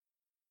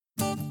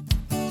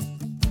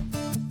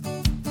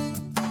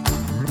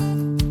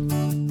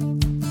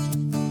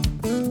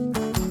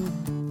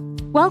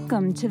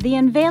Welcome to the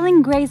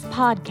Unveiling Grace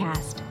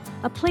podcast,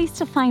 a place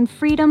to find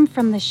freedom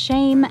from the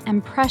shame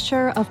and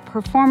pressure of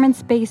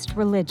performance-based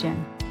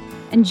religion.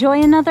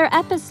 Enjoy another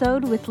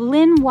episode with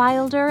Lynn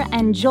Wilder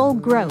and Joel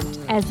Groat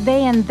as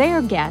they and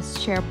their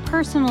guests share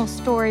personal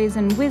stories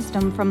and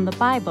wisdom from the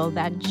Bible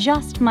that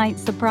just might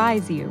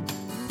surprise you.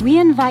 We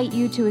invite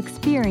you to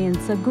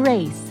experience a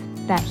grace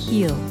that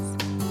heals.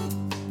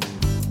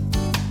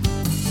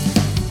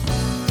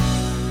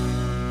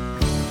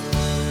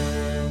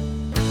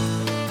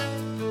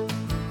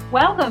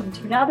 Welcome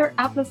to another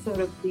episode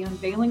of the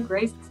Unveiling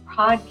Grace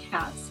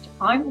podcast.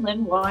 I'm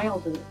Lynn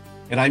Wilder.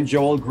 And I'm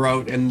Joel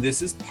Groat, and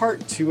this is part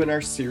 2 in our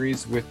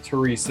series with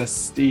Teresa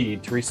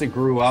Steed. Teresa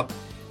grew up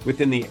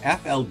within the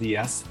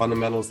FLDS,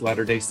 Fundamentals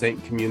Latter-day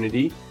Saint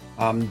community,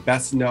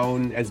 best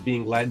known as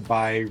being led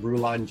by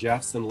Rulon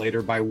Jeffs and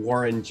later by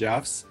Warren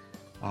Jeffs.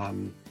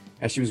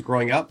 As she was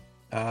growing up,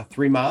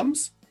 3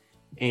 moms,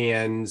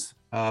 and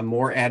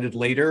more added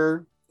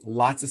later,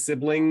 lots of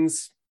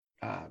siblings,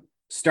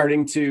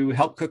 starting to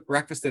help cook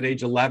breakfast at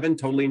age 11,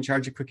 totally in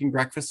charge of cooking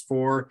breakfast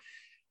for,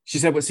 she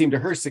said, what seemed to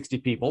her 60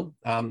 people.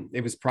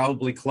 It was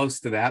probably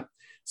close to that.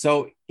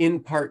 So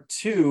in part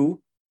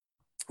 2,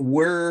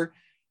 we're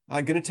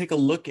going to take a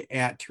look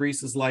at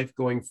Teresa's life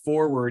going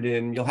forward,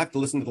 and you'll have to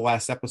listen to the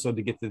last episode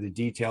to get to the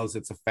details.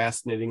 It's a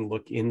fascinating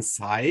look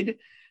inside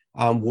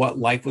what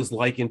life was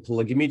like in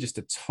polygamy, just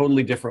a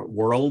totally different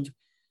world,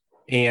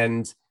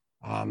 and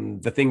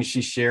the things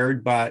she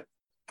shared. But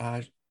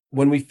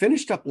when we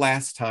finished up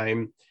last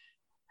time,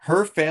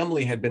 her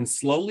family had been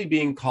slowly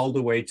being called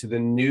away to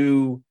the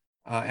new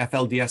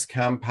FLDS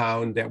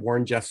compound that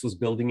Warren Jeffs was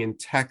building in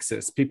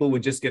Texas. People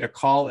would just get a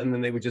call and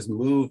then they would just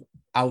move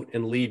out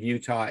and leave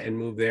Utah and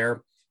move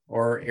there,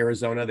 or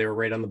Arizona. They were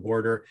right on the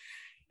border.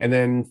 And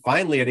then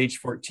finally at age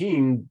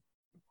 14,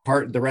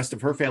 the rest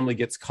of her family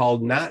gets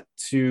called not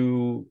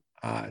to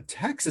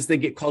Texas. They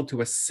get called to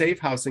a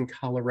safe house in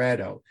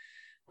Colorado.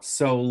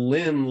 So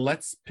Lynn,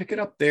 let's pick it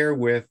up there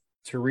with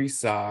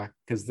Teresa,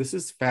 because this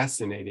is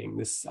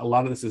fascinating. A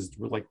lot of this is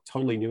like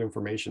totally new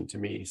information to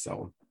me.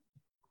 So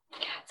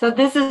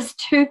this is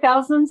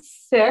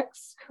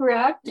 2006,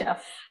 correct?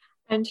 Yes.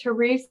 And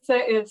Teresa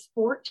is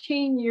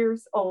 14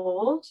 years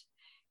old,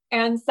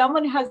 and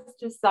someone has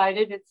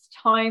decided it's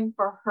time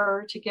for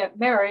her to get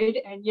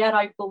married. And yet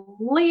I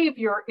believe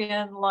you're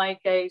in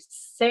like a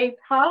safe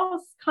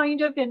house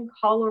kind of in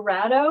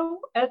Colorado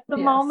at the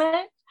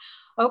moment.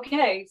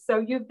 Okay, so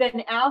you've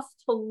been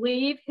asked to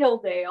leave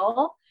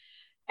Hilldale,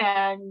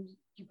 and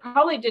you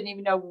probably didn't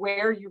even know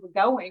where you were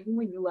going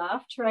when you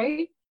left,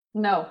 right?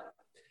 No.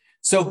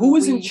 So who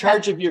is in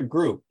charge of your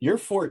group? You're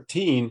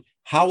 14.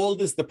 How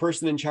old is the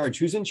person in charge?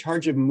 Who's in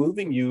charge of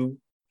moving you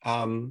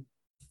to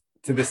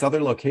this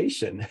other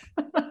location?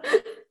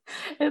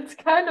 It's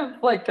kind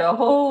of like a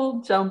whole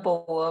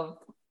jumble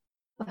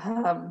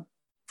of,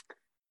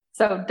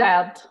 so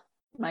Dad,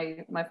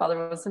 my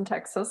father was in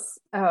Texas,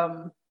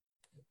 and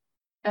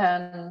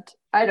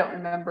I don't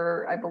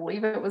remember, I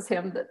believe it was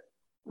him that,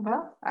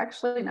 well,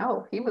 actually,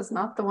 no, he was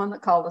not the one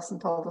that called us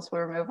and told us we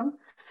were moving.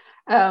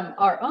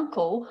 Our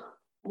uncle,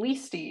 Lee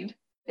Steed,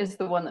 is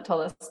the one that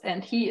told us,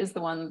 and he is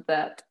the one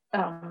that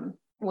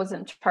was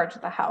in charge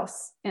of the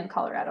house in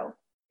Colorado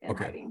in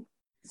hiding.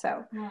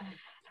 So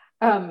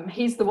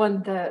he's the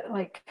one that,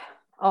 like,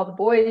 all the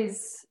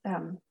boys,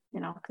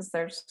 because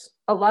there's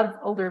a lot of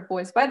older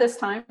boys by this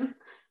time,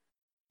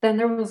 then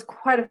there was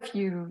quite a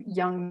few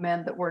young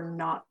men that were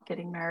not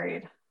getting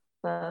married.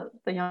 The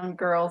young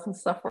girls and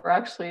stuff were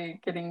actually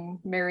getting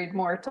married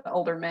more to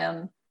older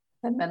men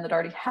and men that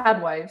already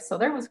had wives. So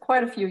there was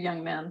quite a few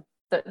young men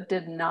that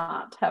did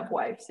not have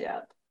wives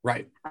yet.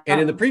 Right. And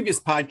in the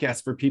previous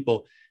podcast for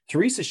people,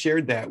 Teresa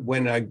shared that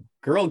when a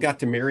girl got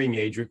to marrying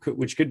age,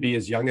 which could be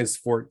as young as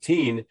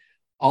 14,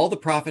 all the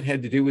prophet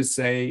had to do was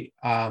say,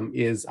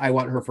 I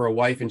want her for a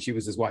wife, and she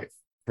was his wife.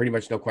 Pretty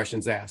much no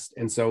questions asked.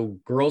 And so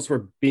girls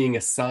were being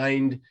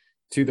assigned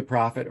to the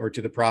prophet or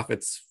to the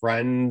prophet's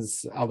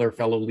friends, other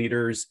fellow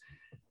leaders.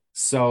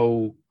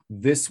 So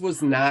this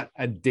was not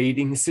a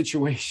dating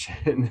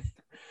situation.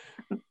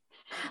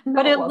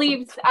 But it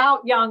leaves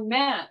out young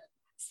men.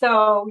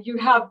 So you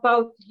have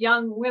both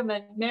young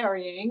women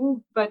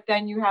marrying, but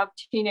then you have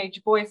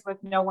teenage boys with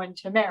no one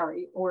to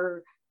marry,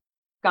 or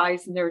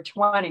guys in their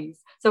 20s.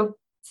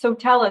 So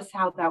tell us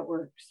how that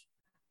works.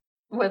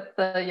 With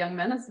the young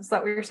men, is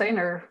that what you're saying,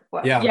 or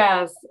what? Yeah.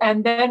 Yes,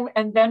 and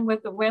then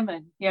with the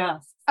women,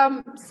 yes.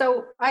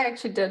 So I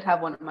actually did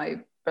have one of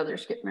my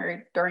brothers get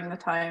married during the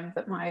time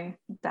that my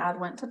dad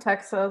went to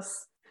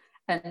Texas,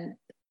 and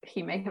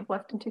he may have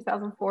left in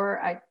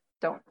 2004.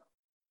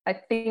 I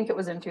think it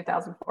was in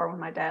 2004 when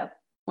my dad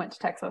went to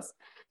Texas.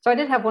 So I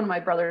did have one of my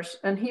brothers,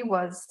 and he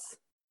was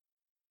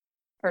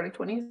early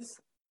 20s.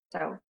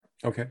 So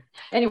okay.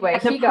 Anyway,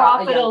 and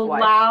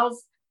the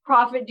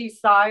prophet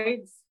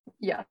decides.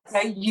 Yes.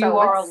 Okay, you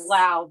are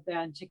allowed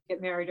then to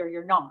get married, or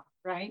you're not,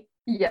 right?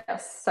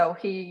 Yes. So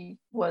he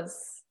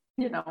was,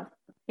 he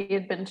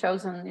had been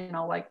chosen,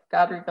 like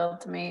God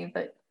revealed to me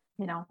that,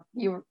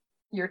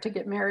 you're to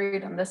get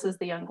married, and this is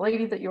the young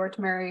lady that you are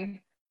to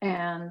marry.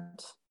 And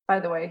by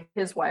the way,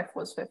 his wife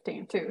was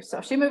 15 too. So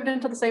she moved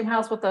into the same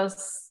house with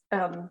us,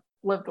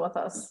 lived with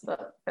us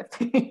at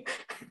 15.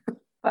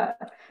 But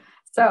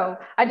so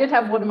I did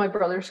have one of my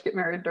brothers get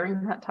married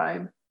during that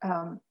time.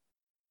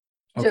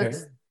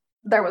 Just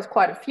there was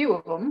quite a few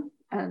of them,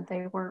 and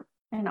they weren't,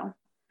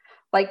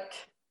 like,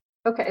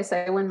 okay,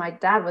 so when my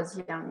dad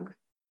was young,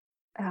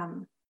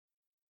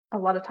 a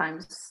lot of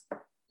times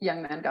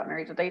young men got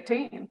married at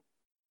 18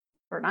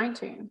 or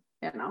 19,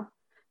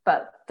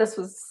 but this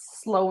was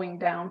slowing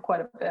down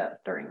quite a bit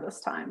during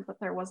this time, but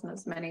there wasn't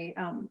as many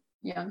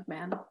young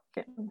men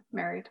getting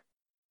married.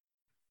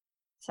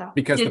 So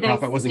because the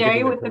prophet wasn't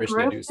giving them permission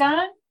to do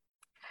so.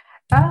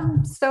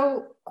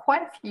 So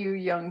quite a few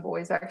young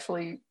boys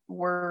actually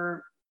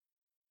were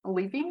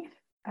leaving.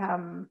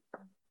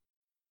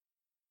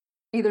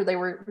 Either they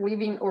were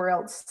leaving or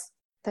else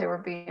they were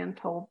being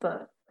told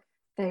that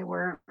they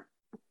weren't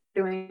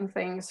doing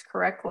things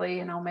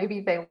correctly.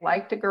 Maybe they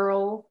liked a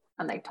girl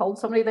and they told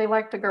somebody they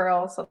liked a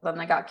girl, so then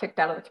they got kicked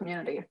out of the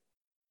community.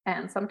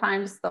 And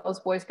sometimes those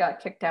boys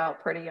got kicked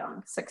out pretty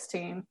young,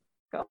 16,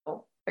 go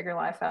figure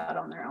life out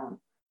on their own.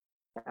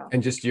 So.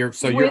 And just you're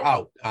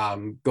out.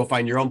 Go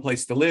find your own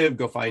place to live,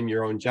 go find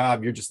your own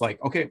job. You're just like,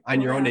 okay,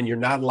 on your own, and you're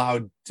not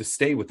allowed to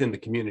stay within the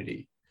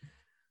community.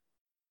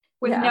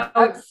 With no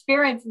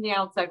experience in the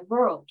outside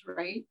world,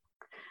 right?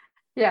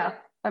 Yeah.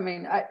 I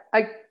mean,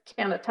 I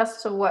can't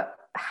attest to what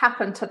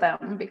happened to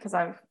them because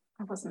I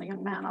wasn't a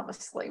young man,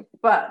 obviously.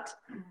 But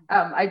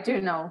I do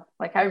know,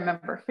 like, I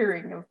remember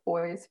hearing of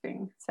boys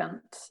being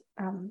sent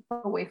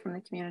away from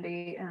the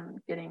community and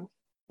getting,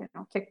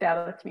 kicked out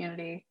of the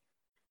community.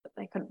 But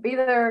they couldn't be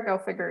there, go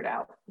figure it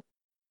out.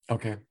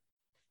 Okay.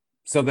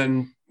 So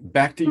then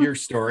back to your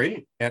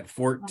story. At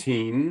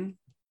 14,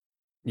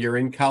 you're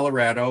in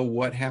Colorado.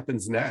 What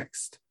happens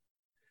next?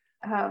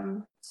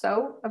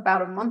 So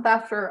about a month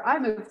after I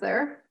moved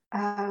there,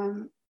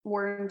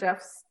 Warren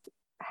Jeffs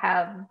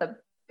had the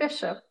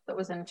bishop that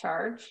was in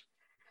charge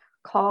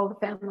call the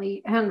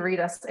family and read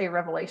us a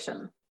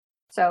revelation.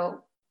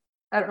 So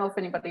I don't know if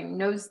anybody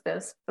knows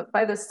this, but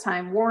by this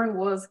time, Warren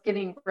was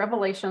getting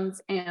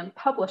revelations and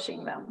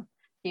publishing them.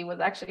 He was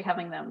actually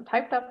having them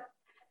typed up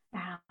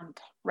and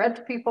read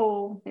to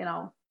people,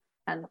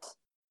 and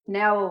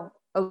now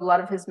a lot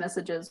of his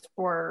messages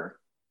were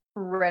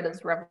read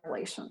as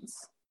revelations.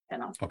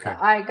 Okay.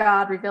 I,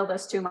 God, revealed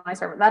this to my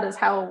servant. That is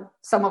how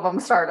some of them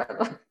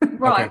started.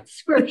 Right. Okay.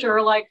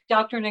 Scripture, like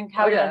Doctrine and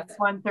Covenants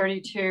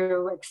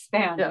 132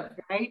 expanded,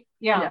 right?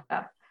 Yeah.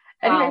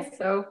 Anyway,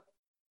 so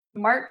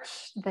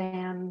March,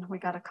 then we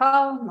got a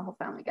call and the whole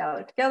family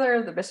gathered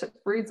together. The bishop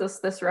reads us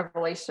this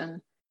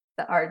revelation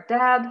that our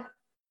dad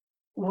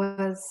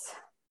was,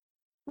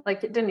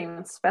 like, it didn't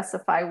even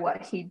specify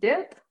what he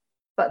did,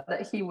 but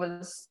that he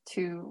was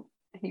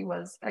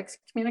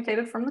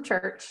excommunicated from the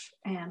church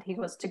and he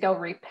was to go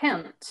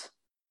repent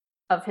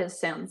of his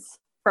sins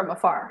from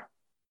afar,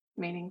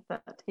 meaning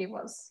that he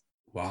was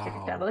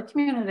kicked out of the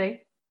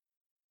community.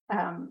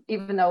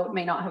 Even though it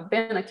may not have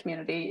been a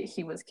community,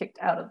 he was kicked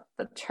out of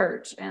the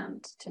church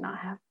and to not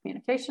have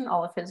communication.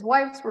 All of his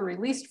wives were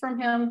released from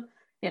him,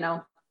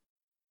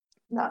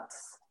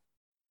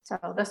 so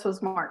this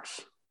was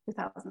March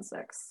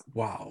 2006.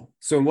 Wow.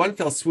 So in one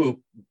fell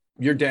swoop,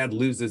 your dad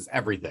loses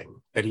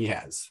everything that he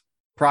has.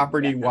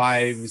 Property,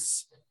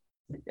 wives,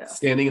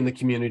 standing in the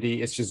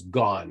community. It's just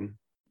gone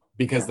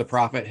because the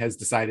prophet has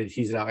decided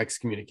he's now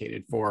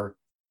excommunicated for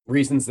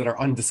reasons that are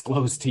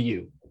undisclosed to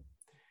you.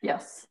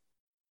 Yes.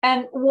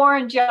 And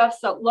Warren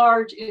Jeffs at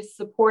large is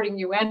supporting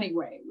you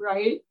anyway,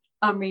 right?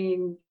 I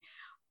mean,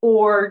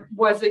 or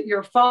was it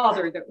your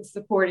father that was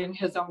supporting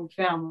his own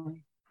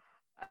family?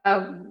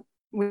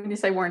 When you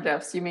say Warren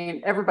Jeffs, you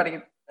mean everybody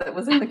that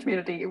was in the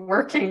community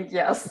working?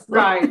 Yes.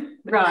 Right.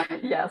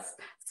 Yes.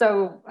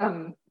 So,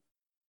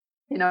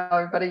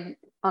 everybody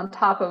on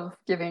top of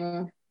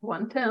giving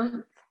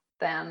 1/10,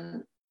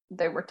 then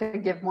they were to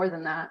give more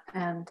than that.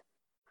 And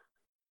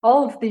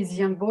all of these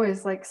young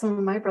boys, like some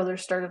of my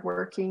brothers started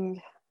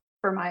working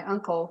for my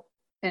uncle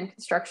in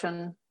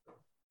construction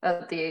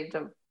at the age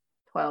of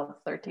 12,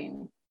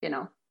 13,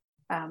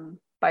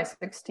 by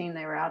 16,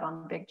 they were out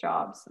on big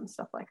jobs and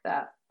stuff like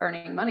that,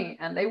 earning money,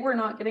 and they were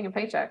not getting a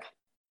paycheck.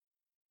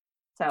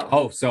 So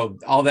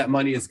all that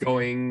money is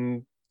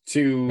going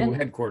to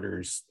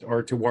headquarters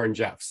or to Warren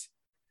Jeffs.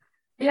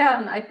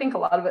 Yeah, and I think a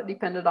lot of it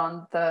depended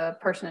on the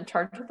person in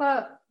charge of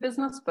that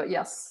business, but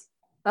yes,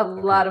 a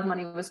lot of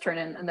money was turned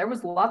in, and there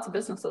was lots of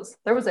businesses.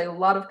 There was a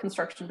lot of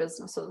construction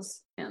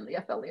businesses in the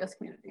FLDS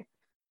community.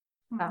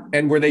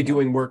 And were they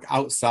doing work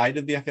outside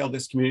of the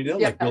FLDS community, though,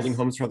 like building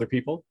homes for other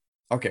people?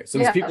 Okay, so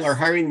these people are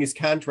hiring these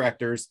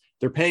contractors,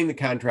 they're paying the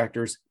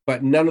contractors,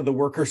 but none of the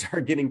workers are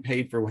getting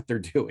paid for what they're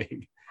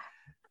doing.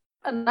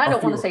 And I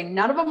don't want to say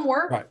none of them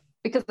were,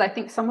 because I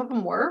think some of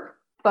them were,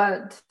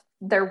 but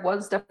there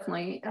was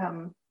definitely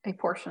a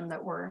portion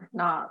that were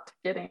not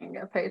getting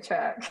a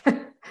paycheck.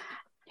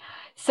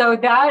 So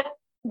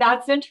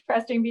that's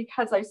interesting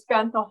because I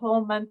spent the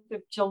whole month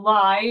of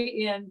July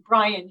in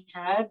Bryan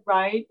Head,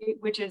 right,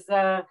 which is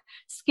a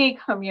ski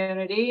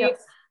community.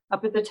 Yes.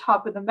 up at the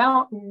top of the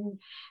mountain.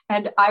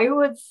 And I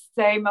would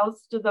say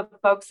most of the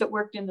folks that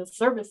worked in the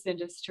service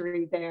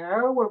industry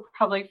there were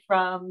probably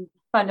from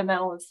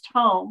fundamentalist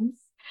homes.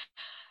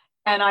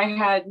 And I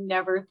had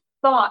never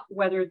thought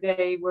whether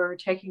they were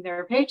taking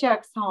their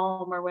paychecks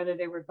home or whether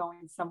they were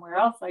going somewhere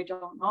else. I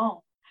don't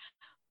know.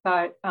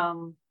 But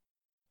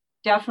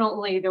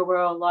definitely there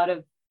were a lot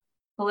of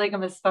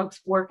polygamous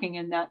folks working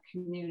in that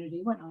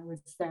community when I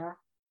was there.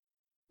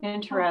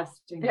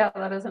 Interesting. Yeah,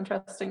 that is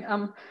interesting.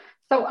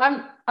 So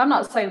I'm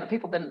not saying that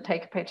people didn't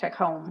take a paycheck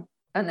home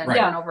and then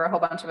turn over a whole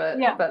bunch of it,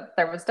 but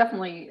there was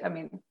definitely, I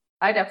mean,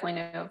 I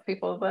definitely knew of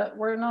people that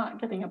were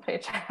not getting a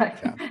paycheck.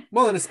 Yeah.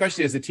 Well, and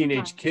especially as a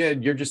teenage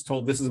kid, you're just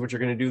told this is what you're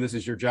going to do. This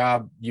is your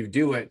job. You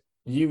do it.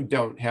 You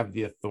don't have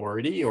the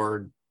authority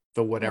or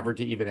the whatever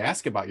to even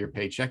ask about your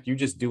paycheck. You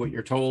just do what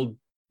you're told,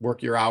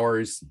 work your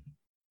hours.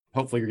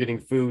 Hopefully you're getting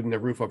food and a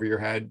roof over your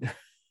head.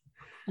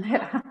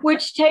 Yeah.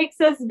 Which takes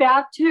us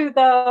back to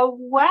the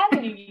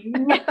wedding.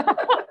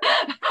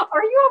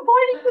 Are you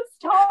avoiding this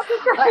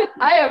topic?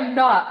 I am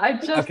not. I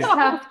just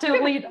have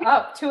to lead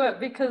up to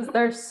it because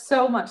there's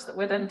so much that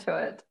went into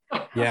it.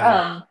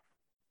 Yeah.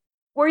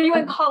 Were you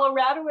in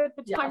Colorado at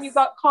the time you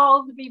got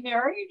called to be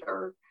married?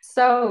 Or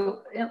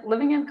so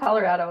living in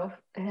Colorado,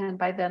 and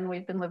by then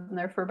we'd been living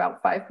there for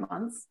about 5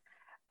 months.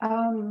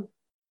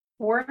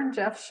 Warren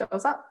Jeff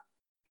shows up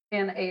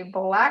in a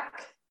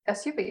black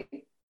SUV,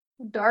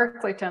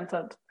 darkly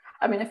tinted.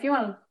 I mean, if you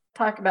want to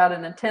talk about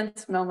an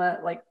intense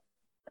moment, like,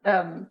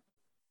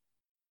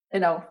 you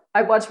know,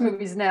 I watch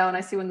movies now and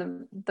I see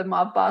when the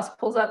mob boss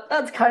pulls up,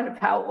 that's kind of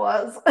how it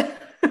was.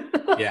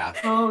 Yeah.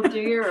 Oh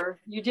dear.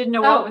 You didn't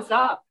know what was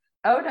up.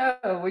 Oh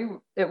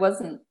no, it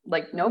wasn't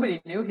like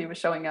nobody knew he was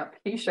showing up.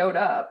 He showed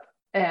up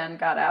and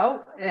got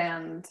out,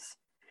 and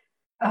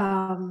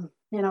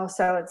you know,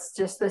 so it's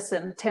just this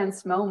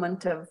intense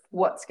moment of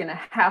what's going to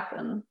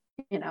happen,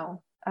 you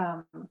know,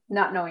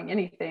 not knowing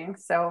anything.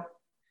 So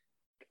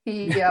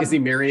is he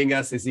marrying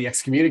us? Is he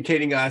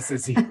excommunicating us?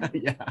 Is he?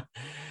 Yeah.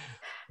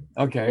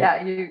 Okay.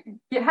 Yeah,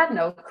 you had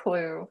no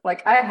clue.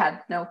 Like I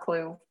had no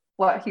clue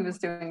what he was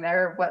doing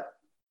there, what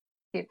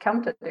he'd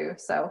come to do.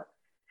 So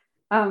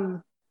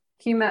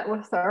he met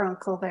with our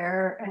uncle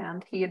there,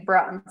 and he had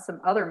brought in some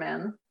other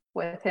men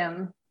with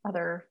him,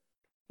 other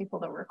people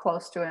that were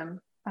close to him.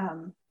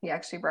 He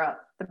actually brought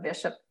the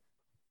bishop,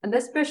 and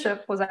this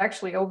bishop was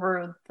actually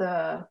over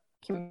the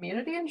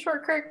community in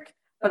Short Creek,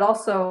 but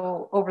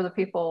also over the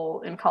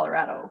people in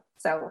Colorado.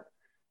 So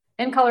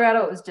in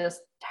Colorado, it was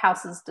just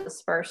houses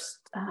dispersed,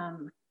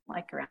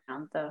 like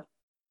around the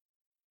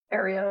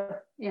area,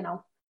 you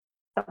know,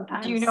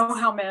 sometimes. Do you know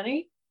how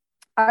many?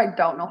 I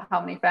don't know how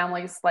many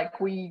families. Like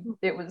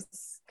it was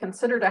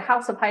considered a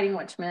house of hiding,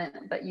 which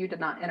meant that you did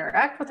not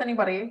interact with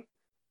anybody.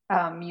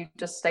 You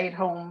just stayed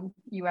home.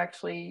 You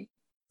actually,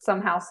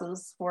 some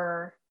houses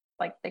were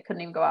like, they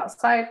couldn't even go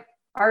outside.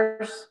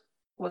 Ours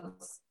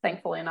was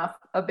thankfully enough,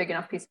 a big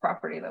enough piece of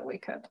property that we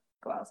could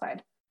go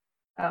outside.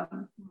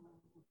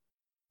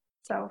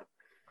 So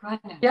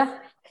yeah,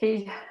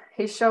 he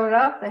showed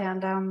up,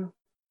 and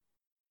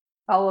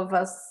all of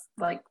us,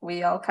 like,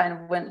 we all kind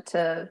of went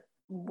to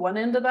one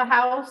end of the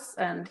house,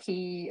 and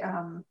he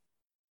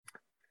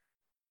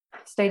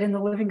stayed in the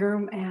living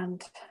room,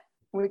 and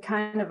we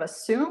kind of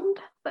assumed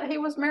that he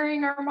was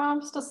marrying our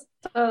moms to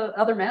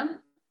other men,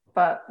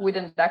 but we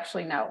didn't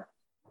actually know.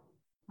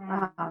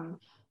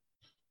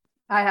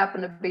 I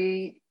happened to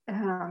be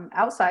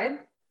outside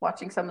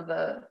watching some of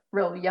the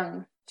real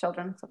young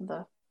children, some of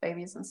the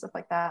babies and stuff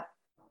like that,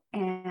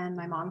 and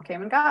my mom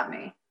came and got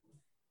me.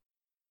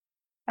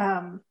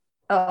 I'll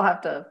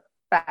have to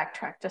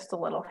backtrack just a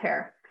little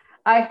here.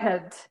 I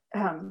had,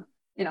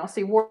 you know,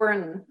 see,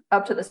 Warren,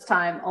 up to this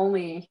time,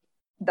 only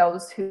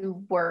those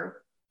who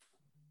were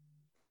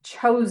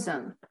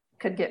chosen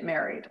could get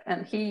married.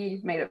 And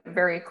he made it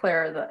very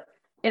clear that,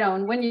 you know,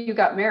 and when you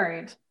got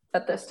married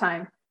at this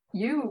time,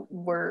 you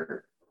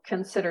were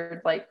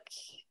considered like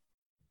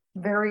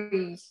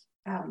very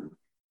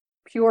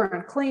pure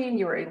and clean.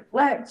 You were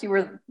elect. You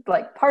were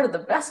like part of the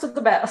best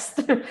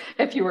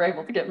if you were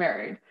able to get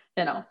married,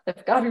 you know,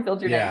 if God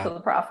revealed your name to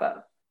the prophet.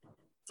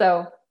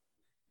 So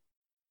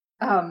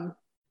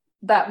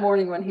that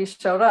morning when he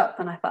showed up,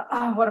 and I thought,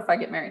 oh, what if I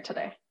get married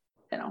today?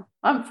 You know,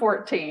 I'm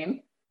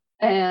 14,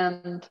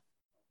 and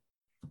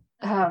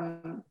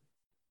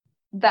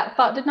that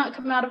thought did not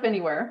come out of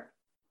anywhere.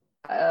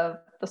 The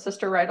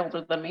sister right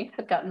older than me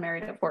had gotten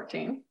married at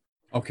 14.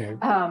 Okay.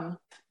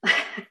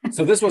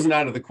 So this wasn't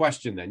out of the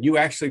question then. You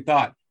actually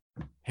thought,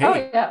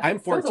 hey, I'm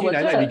 14,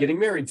 I might be getting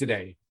married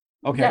today.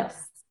 Okay.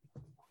 Yes.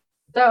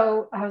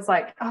 So I was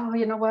like, oh,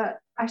 you know what?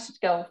 I should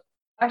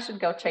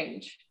go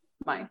change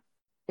my,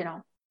 you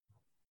know,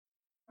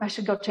 I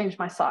should go change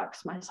my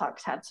socks. My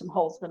socks had some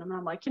holes in them. And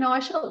I'm like, you know, I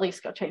should at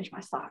least go change my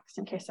socks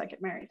in case I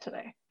get married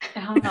today.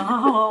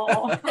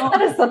 Oh,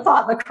 that is the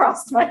thought that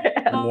crossed my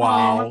head.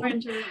 Wow.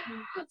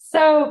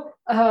 So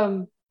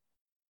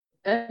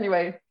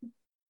anyway,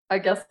 I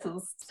guess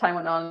as time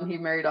went on, he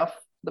married off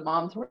the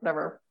moms or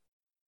whatever.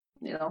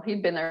 You know,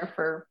 he'd been there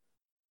for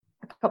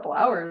a couple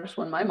hours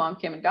when my mom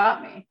came and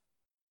got me.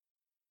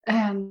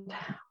 And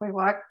we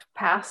walked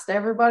past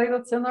everybody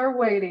that's in there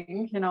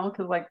waiting,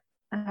 because like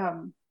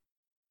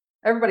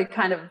everybody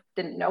kind of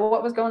didn't know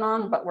what was going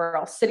on, but we're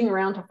all sitting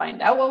around to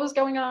find out what was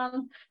going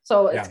on.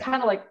 So it's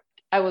kind of like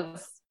I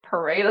was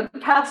paraded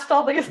past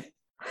all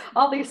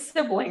these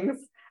siblings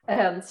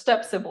and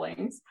step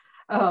siblings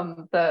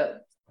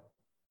that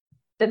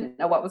didn't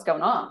know what was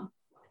going on.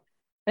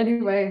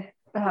 Anyway,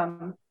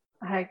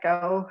 I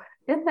go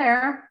in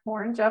there.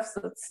 Warren Jeff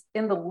sits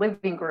in the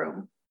living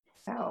room.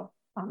 So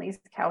on these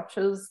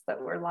couches that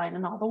were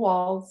lining all the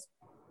walls.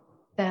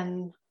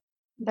 Then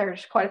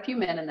there's quite a few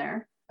men in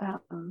there. I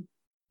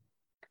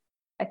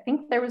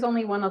think there was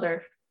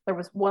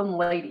one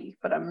lady,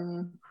 but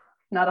I'm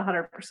not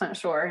 100%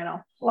 sure.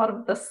 A lot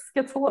of this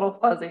gets a little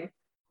fuzzy.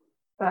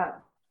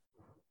 But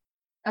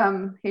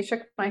he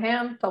shook my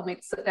hand, told me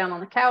to sit down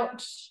on the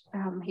couch.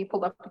 He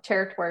pulled up a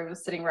chair to where he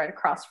was sitting right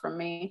across from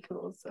me,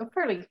 because it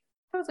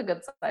was a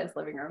good sized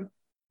living room.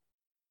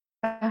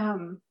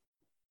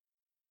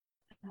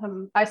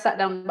 I sat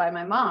down by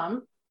my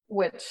mom,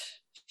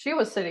 which she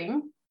was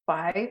sitting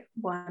by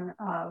one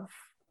of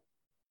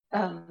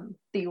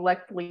the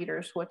elect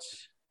leaders,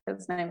 which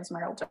his name is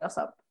Merrill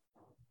Jessup.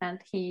 And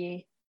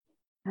he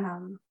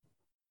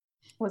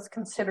was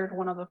considered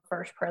one of the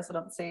first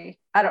presidency.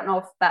 I don't know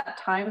if that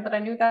time that I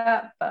knew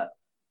that, but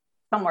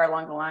somewhere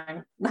along the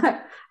line,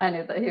 I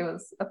knew that he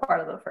was a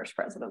part of the first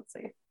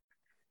presidency.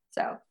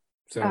 So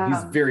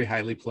he's very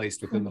highly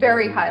placed within the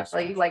very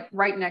highly, like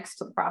right next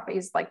to the prophet.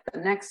 He's like the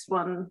next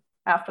one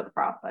after the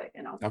prophet,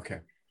 Okay.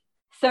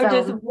 So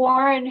does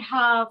Warren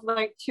have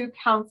like 2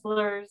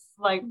 counselors,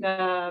 like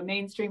the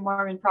mainstream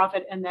Mormon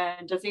prophet, and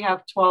then does he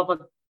have 12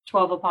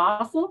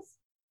 apostles?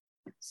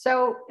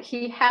 So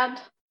he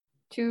had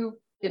 2,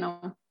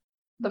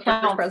 the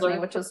first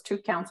president, which was 2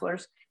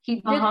 counselors. He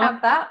did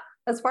have that.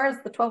 As far as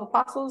the 12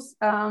 apostles,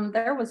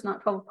 there was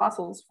not 12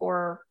 apostles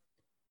for,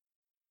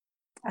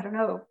 I don't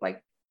know,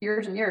 like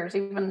years and years.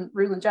 Even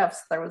Rulon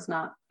Jeffs, there was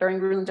not, during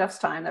Rulon Jeffs'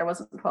 time, there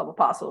wasn't 12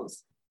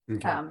 apostles.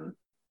 Okay.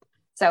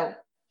 So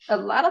a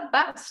lot of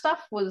that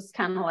stuff was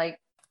kind of like,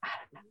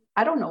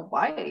 I don't know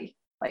why.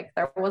 Like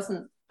there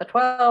wasn't the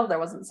 12, there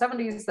wasn't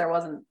 70s, there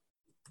wasn't.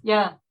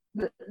 Yeah.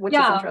 Which is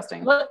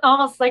interesting. Well,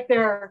 almost like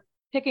they're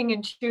picking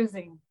and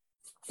choosing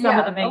some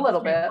of the main, a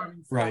little bit.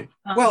 Right.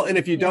 Well, and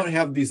if you don't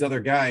have these other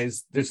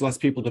guys, there's less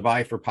people to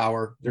vie for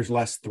power. There's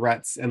less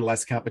threats and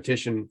less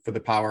competition for the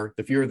power.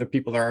 The fewer the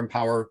people that are in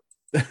power,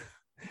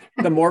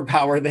 the more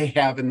power they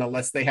have, and the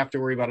less they have to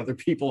worry about other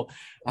people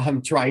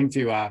trying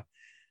to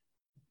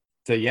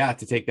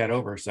take that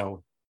over.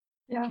 So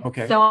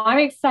okay. So I'm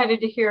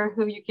excited to hear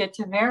who you get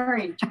to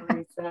marry,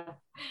 Teresa.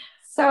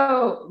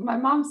 So my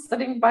mom's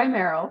sitting by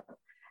Merrill,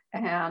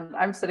 and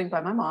I'm sitting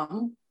by my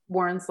mom.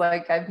 Warren's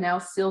like, I've now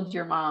sealed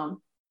your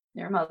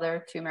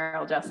mother to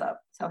Merrill Jessup.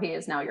 So he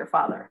is now your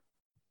father.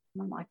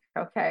 And I'm like,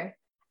 okay.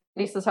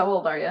 And he says, how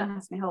old are you? He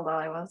asked me how old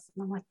I was.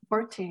 And I'm like,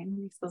 14. And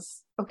he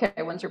says, okay,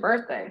 when's your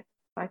birthday?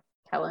 I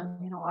tell him,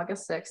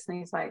 August 6th. And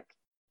he's like,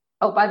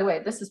 oh, by the way,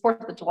 this is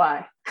 4th of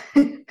July.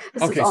 Okay,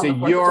 so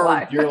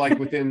you're like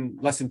within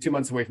less than 2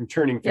 months away from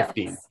turning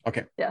 15. Yes.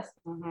 Okay. Yes.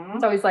 Mm-hmm.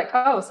 So he's like,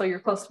 oh, so you're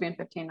close to being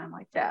 15. I'm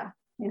like, yeah.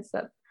 He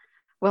said,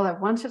 well, I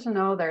want you to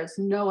know there's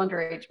no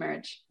underage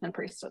marriage in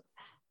priesthood.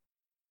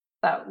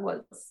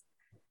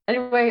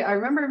 Anyway, I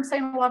remember him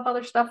saying a lot of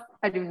other stuff.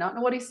 I do not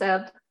know what he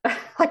said.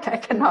 Like I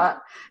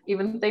cannot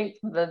even think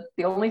that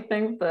the only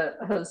thing that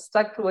has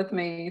stuck with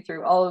me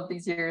through all of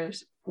these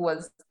years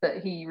was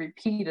that he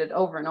repeated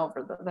over and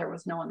over that there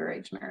was no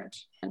underage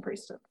marriage in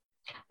priesthood.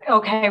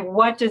 Okay,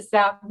 what does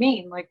that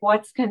mean? Like,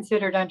 what's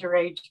considered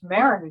underage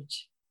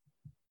marriage?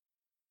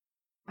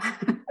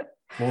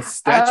 Well,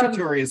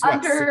 statutory is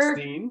what,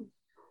 16?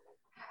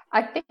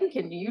 I think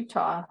in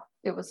Utah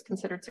it was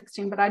considered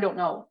 16, but I don't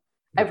know.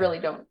 I really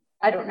don't.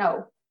 I don't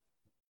know.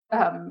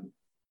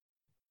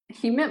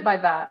 He meant by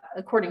that,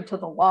 according to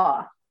the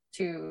law,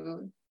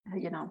 to,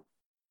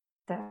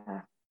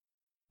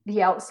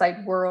 the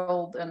outside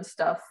world and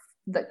stuff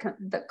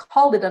that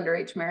called it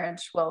underage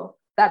marriage. Well,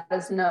 that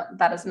is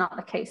not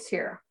the case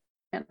here.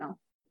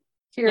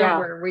 Here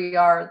where we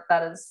are,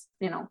 that is,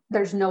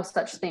 there's no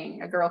such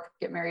thing. A girl could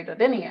get married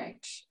at any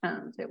age,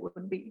 and it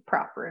would be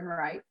proper and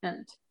right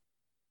and,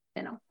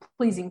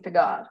 pleasing to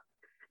God.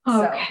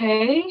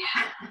 Okay.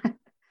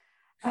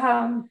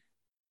 So,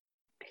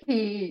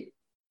 he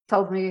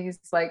told me, he's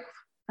like,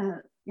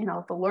 the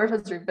Lord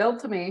has revealed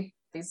to me,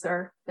 these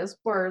are his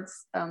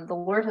words, the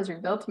Lord has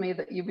revealed to me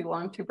that you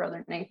belong to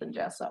Brother Nathan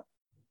Jessup.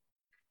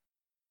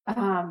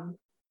 Nathan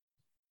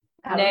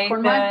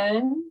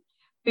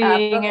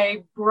being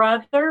a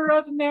brother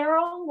of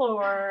Merrill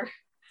or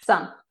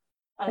son?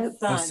 A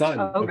son.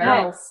 Okay.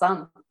 Merrill's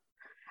son.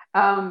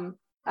 Out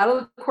of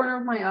the corner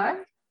of my eye,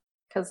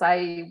 because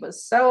I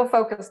was so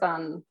focused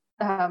on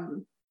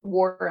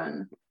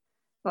Warren,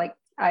 like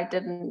I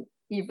didn't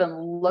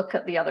even look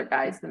at the other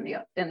guys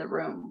in the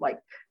room. Like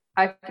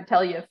I could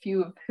tell you a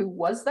few of who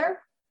was there,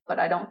 but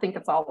I don't think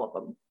it's all of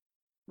them.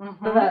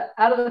 Mm-hmm. But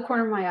out of the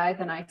corner of my eye,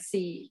 then I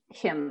see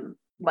him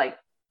like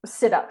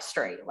sit up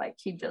straight, like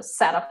he just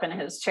sat up in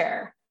his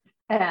chair,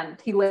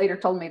 And he later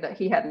told me that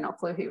he had no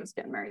clue he was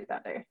getting married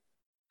that day.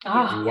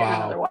 Oh,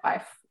 Wow. Another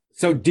wife.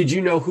 So did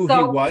you know who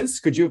he was?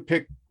 Could you have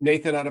picked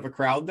Nathan out of a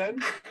crowd then?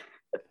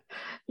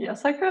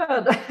 Yes, I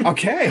could.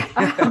 Okay.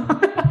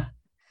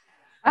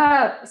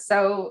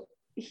 So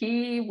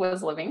he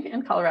was living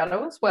in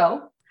Colorado as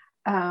well.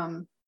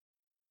 When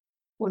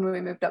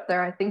we moved up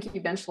there, I think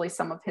eventually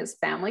some of his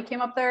family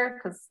came up there,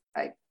 because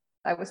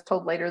I was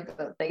told later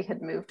that they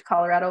had moved to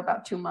Colorado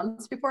about 2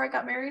 months before I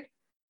got married.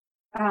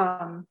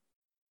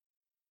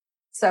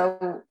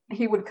 So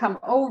he would come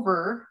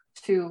over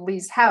to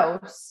Lee's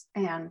house,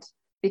 and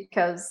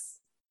because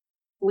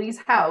Lee's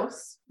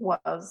house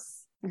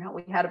was, we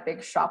had a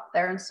big shop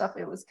there and stuff,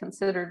 it was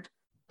considered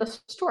the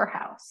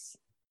storehouse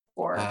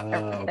for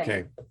everything.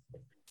 Okay.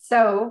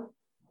 So,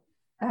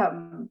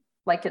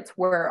 like, it's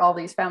where all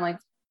these families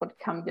would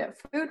come get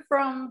food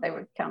from. They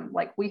would come,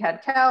 like, we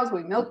had cows,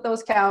 we milked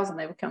those cows, and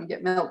they would come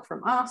get milk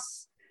from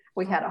us.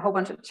 We had a whole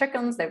bunch of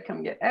chickens, they would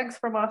come get eggs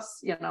from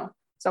us,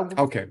 So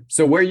Okay.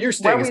 So where you're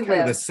staying is kind of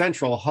the lived.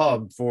 Central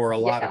hub for a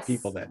lot of Yes.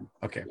 people then.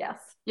 Okay. Yes.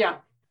 yeah.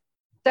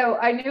 So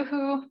I knew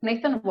who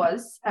Nathan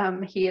was.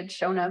 He had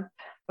shown up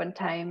one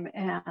time,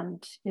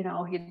 and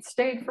he'd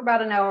stayed for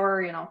about an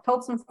hour,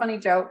 told some funny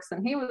jokes,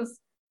 and he was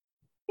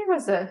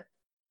a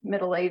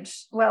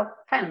middle-aged, well,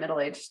 kind of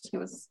middle-aged. He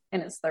was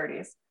in his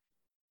 30s.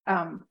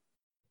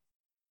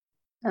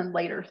 And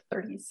later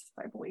 30s,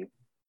 I believe.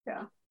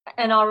 Yeah.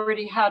 And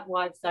already had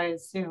wives, I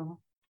assume.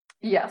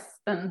 Yes,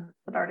 and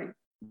had already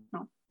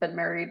been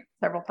married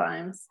several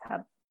times,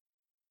 had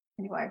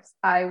many wives.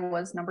 I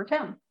was number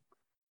 10.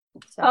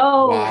 So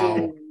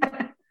Wow.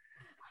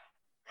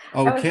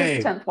 I was Okay.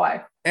 his 10th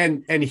wife.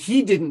 And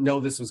he didn't know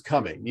this was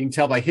coming. You can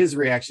tell by his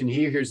reaction.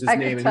 He hears his I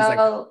name could and he's like,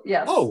 tell,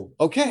 yes. "Oh,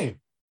 okay.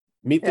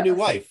 Meet the new Yes.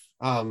 wife."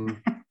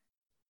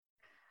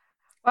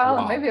 Well,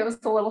 Wow. maybe it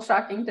was a little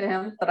shocking to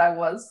him that I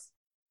was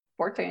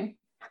 14.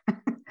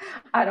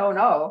 I don't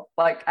know.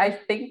 Like, I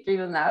think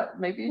even that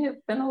maybe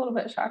it's been a little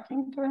bit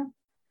shocking to him.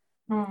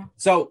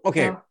 So,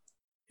 okay.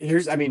 Yeah.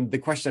 The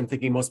question I'm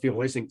thinking most people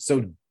are listening.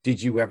 So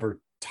did you ever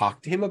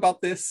talk to him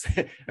about this?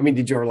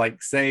 Did you ever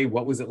say,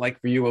 what was it like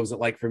for you? What was it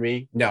like for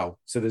me? No.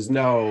 So there's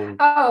no.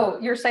 Oh,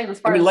 you're saying as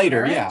far as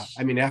later, marriage?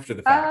 yeah. After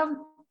the fact.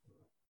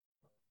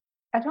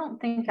 I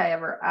don't think I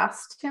ever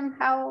asked him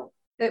how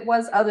it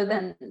was, other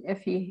than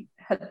if he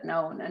had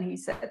known, and he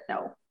said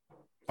no.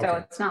 So Okay.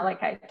 it's not like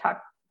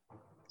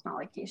it's not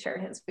like he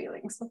shared his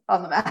feelings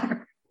on the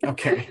matter.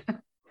 Okay.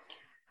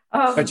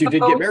 But you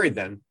did get married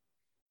then.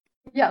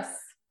 Yes.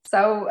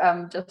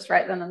 So just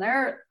right then and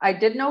there, I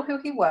did know who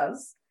he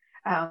was.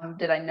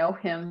 Did I know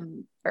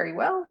him very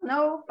well?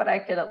 No, but I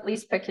could at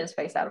least pick his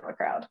face out of a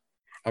crowd.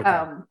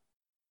 Okay.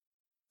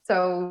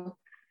 So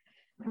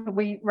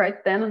we,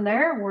 right then and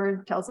there,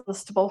 word tells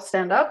us to both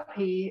stand up.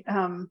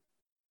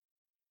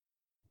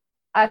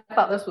 I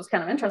thought this was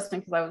kind of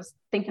interesting because I was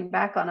thinking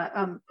back on it.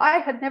 I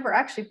had never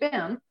actually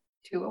been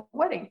to a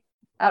wedding.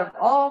 Out of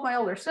all my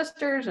older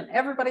sisters and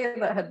everybody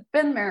that had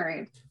been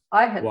married,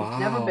 I had Wow.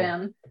 never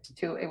been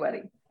to a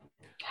wedding.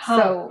 Huh.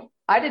 So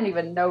I didn't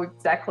even know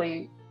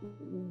exactly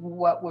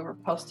what we were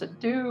supposed to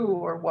do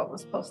or what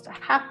was supposed to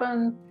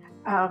happen.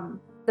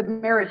 The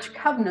marriage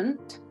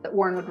covenant that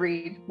Warren would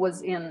read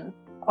was in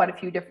quite a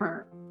few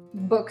different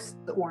books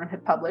that Warren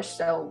had published.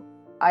 So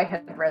I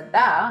had read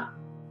that,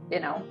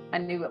 I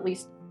knew at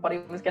least what he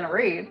was going to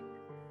read,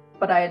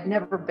 but I had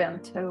never been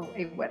to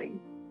a wedding.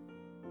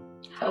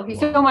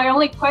 So my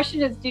only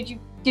question is,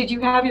 did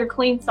you have your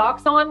clean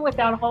socks on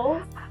without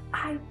holes?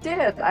 I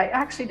did. I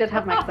actually did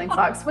have my clean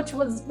socks, which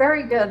was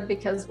very good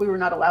because we were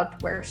not allowed to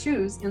wear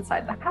shoes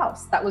inside the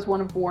house. That was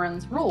one of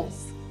Warren's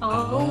rules.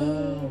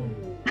 Oh.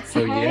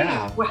 So Okay.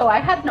 yeah. So I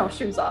had no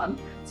shoes on.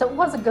 So it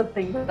was a good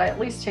thing that I at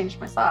least changed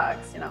my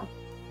socks,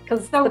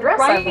 because So the dress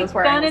right I was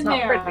wearing then was and not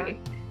there, pretty.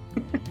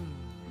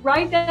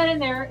 Right then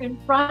and there, in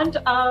front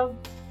of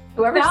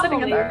Whoever's sitting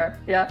in family. there,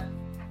 yeah.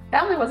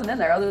 Family wasn't in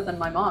there other than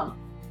my mom.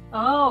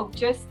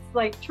 just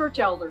like church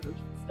elders and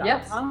stuff.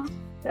 Yes. Huh?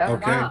 Yeah.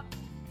 Okay. Wow.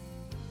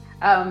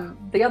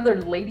 The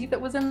other lady that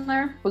was in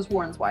there was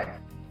Warren's wife.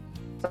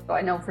 So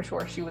I know for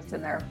sure she was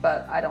in there,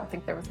 but I don't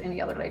think there was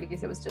any other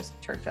ladies. It was just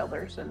church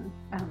elders and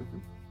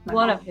my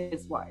One mom. of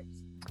his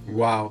wives.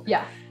 Wow.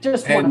 Yeah,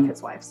 just one of And-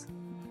 his wives.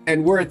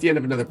 And we're at the end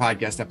of another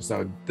podcast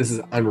episode. This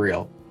is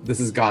unreal. This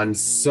has gone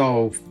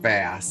so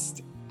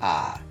fast.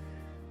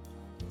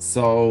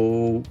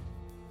 So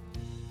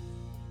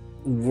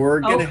we're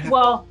gonna have,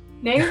 Well,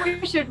 maybe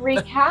we should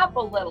recap a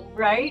little,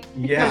 right?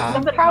 Because Yeah.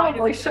 somebody might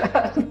Probably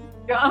have should.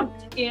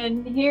 jumped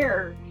in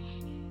here.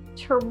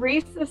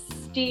 Teresa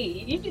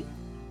Steed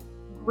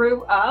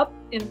grew up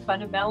in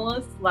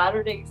fundamentalist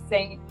Latter-day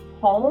Saint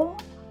home.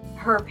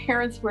 Her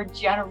parents were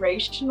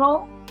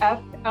generational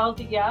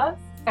FLDS.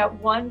 At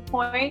one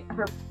point,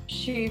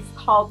 she's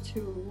called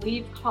to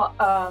leave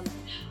Hilldale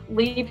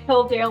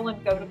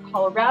and go to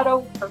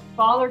Colorado. Her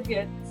father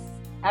gets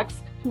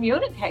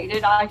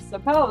excommunicated, I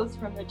suppose,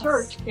 from the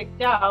church,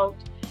 kicked out.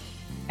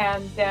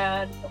 And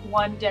then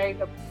one day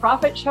the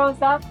prophet shows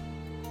up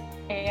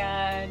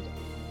and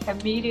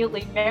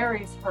immediately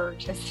marries her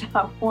to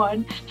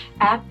someone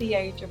at the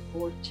age of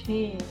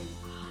 14.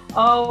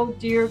 Oh,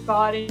 dear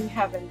God in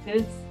heaven,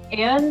 this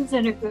ends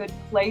in a good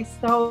place,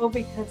 though,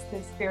 because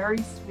this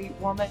very sweet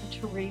woman,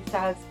 Teresa,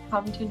 has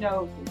come to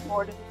know the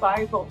Lord of the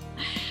Bible.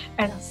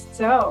 And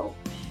so,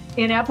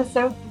 in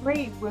episode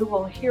 3, we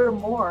will hear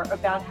more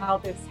about how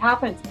this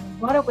happens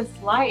and what it was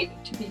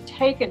like to be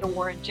taken to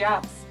Warren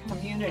Jeff's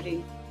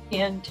community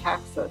in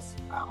Texas.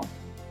 Wow.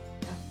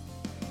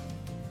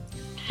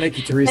 Thank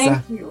you,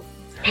 Teresa. Thank you.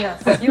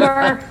 Yes, you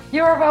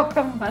are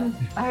welcome. And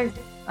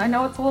I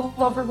know it's a little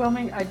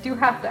overwhelming. I do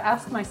have to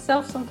ask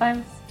myself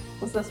sometimes,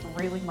 was this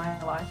really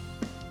my life?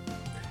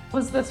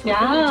 Was this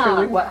really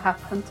truly what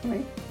happened to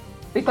me?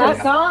 Because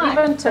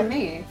even to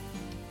me,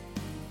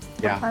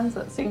 sometimes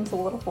it seems a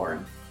little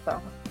foreign.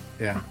 So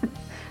yeah.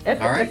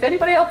 If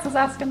anybody else is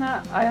asking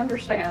that, I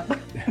understand.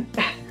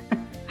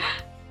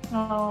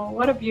 Oh,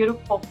 what a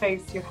beautiful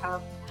face you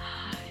have.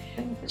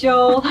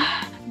 Joel,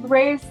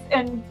 grace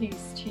and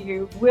peace to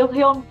you. We'll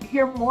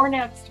hear more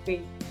next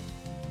week.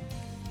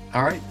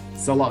 All right.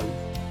 So long.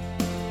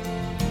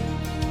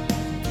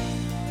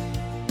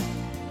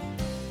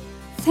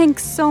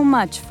 Thanks so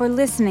much for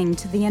listening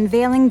to the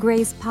Unveiling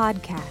Grace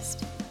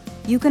podcast.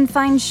 You can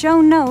find show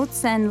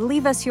notes and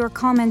leave us your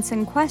comments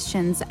and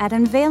questions at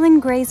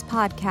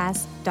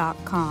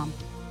unveilinggracepodcast.com.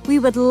 We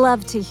would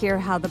love to hear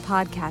how the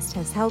podcast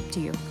has helped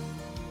you.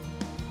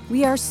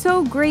 We are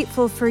so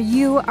grateful for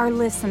you, our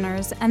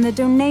listeners, and the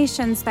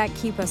donations that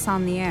keep us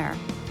on the air.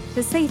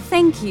 To say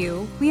thank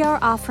you, we are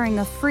offering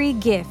a free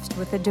gift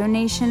with a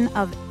donation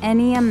of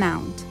any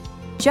amount.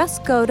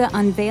 Just go to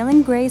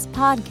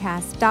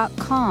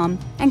unveilinggracepodcast.com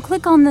and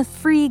click on the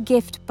free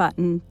gift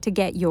button to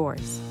get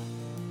yours.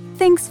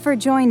 Thanks for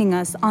joining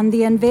us on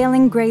the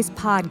Unveiling Grace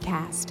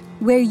podcast,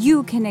 where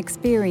you can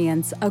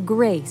experience a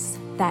grace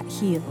that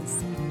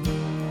heals.